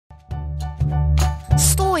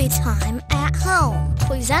Storytime at Home,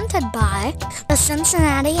 presented by the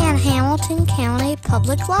Cincinnati and Hamilton County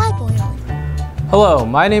Public Library. Hello,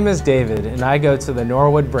 my name is David and I go to the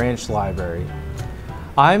Norwood Branch Library.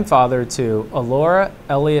 I'm father to Alora,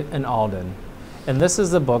 Elliot, and Alden, and this is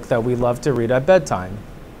the book that we love to read at bedtime.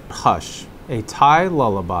 Hush, a Thai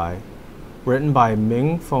lullaby, written by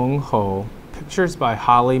Minfong Ho, pictures by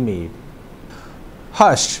Holly Meade.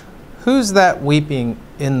 Hush, who's that weeping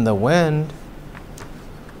in the wind?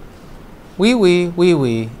 Wee wee, wee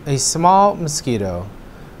wee, a small mosquito.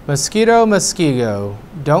 Mosquito, mosquito,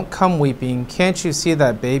 don't come weeping, can't you see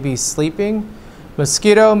that baby sleeping?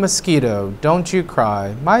 Mosquito, mosquito, don't you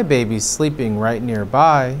cry, my baby's sleeping right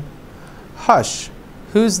nearby. Hush,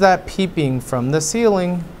 who's that peeping from the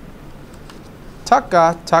ceiling?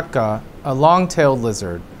 Tucka, tucka, a long-tailed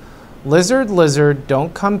lizard. Lizard, lizard,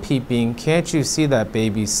 don't come peeping, can't you see that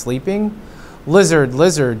baby's sleeping? Lizard,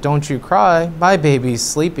 lizard, don't you cry, my baby's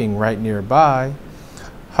sleeping right nearby.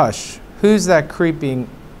 Hush, who's that creeping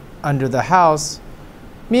under the house?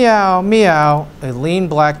 Meow, meow, a lean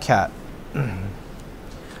black cat.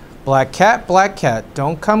 Black cat,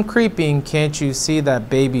 don't come creeping, can't you see that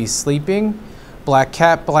baby's sleeping? Black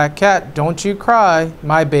cat, don't you cry,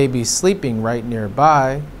 my baby's sleeping right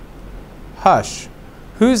nearby. Hush,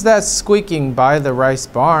 who's that squeaking by the rice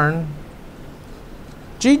barn?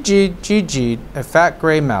 Gee, a fat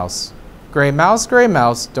gray mouse. Gray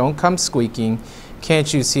mouse, don't come squeaking,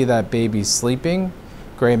 can't you see that baby's sleeping?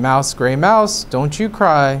 Gray mouse, don't you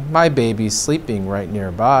cry, my baby's sleeping right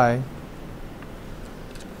nearby.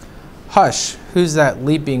 Hush, who's that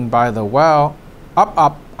leaping by the well?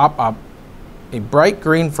 Up, a bright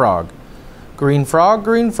green frog. Green frog,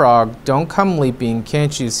 don't come leaping,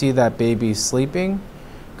 can't you see that baby's sleeping?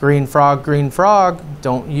 Green frog,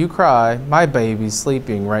 don't you cry, my baby's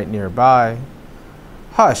sleeping right nearby.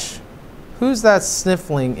 Hush, who's that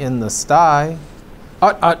sniffling in the sty?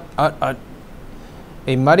 Ut.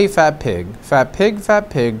 A muddy fat pig. Fat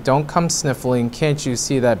pig, don't come sniffling, can't you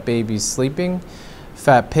see that baby's sleeping?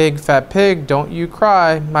 Fat pig, don't you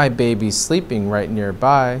cry, my baby's sleeping right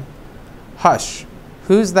nearby. Hush,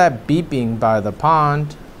 who's that beeping by the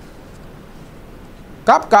pond?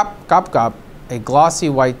 Gop, a glossy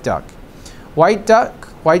white duck. White duck,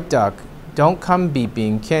 don't come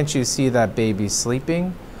beeping, can't you see that baby's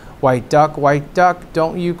sleeping? White duck,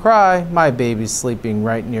 don't you cry, my baby's sleeping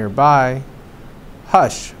right nearby.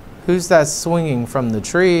 Hush, who's that swinging from the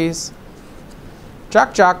trees?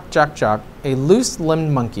 Jock, a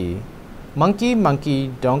loose-limbed monkey.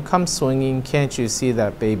 Monkey, don't come swinging, can't you see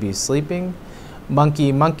that baby's sleeping?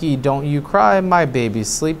 Monkey, don't you cry, my baby's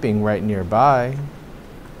sleeping right nearby.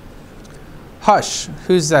 Hush,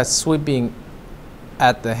 who's that sweeping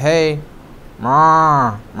at the hay?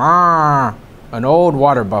 Maa, an old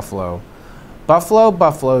water buffalo.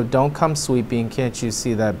 Buffalo, don't come sweeping, can't you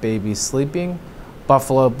see that baby's sleeping?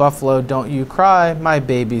 Buffalo, don't you cry, my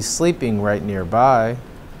baby's sleeping right nearby.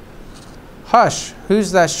 Hush,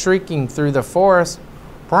 who's that shrieking through the forest?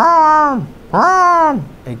 A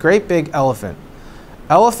great big elephant.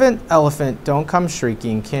 Elephant, don't come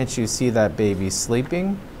shrieking, can't you see that baby's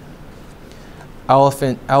sleeping?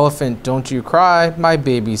 Elephant, don't you cry, my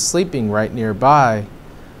baby's sleeping right nearby.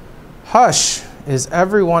 Hush, is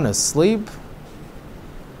everyone asleep?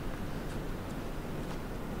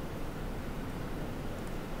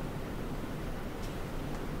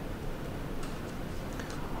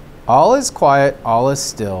 All is quiet, all is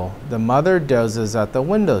still. The mother dozes at the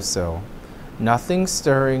windowsill. Nothing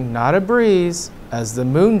stirring, not a breeze, as the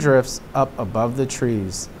moon drifts up above the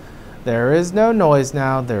trees. There is no noise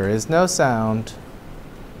now, there is no sound.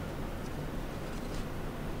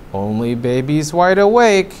 Only baby's wide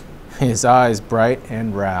awake, his eyes bright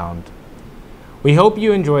and round. We hope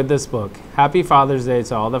you enjoyed this book. Happy Father's Day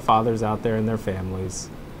to all the fathers out there and their families.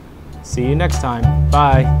 See you next time.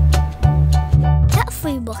 Bye. Get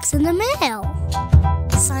free books in the mail.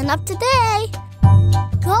 Sign up today.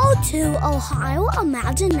 Go to Ohio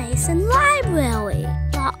Imagination Library.org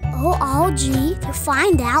to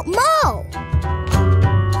find out more.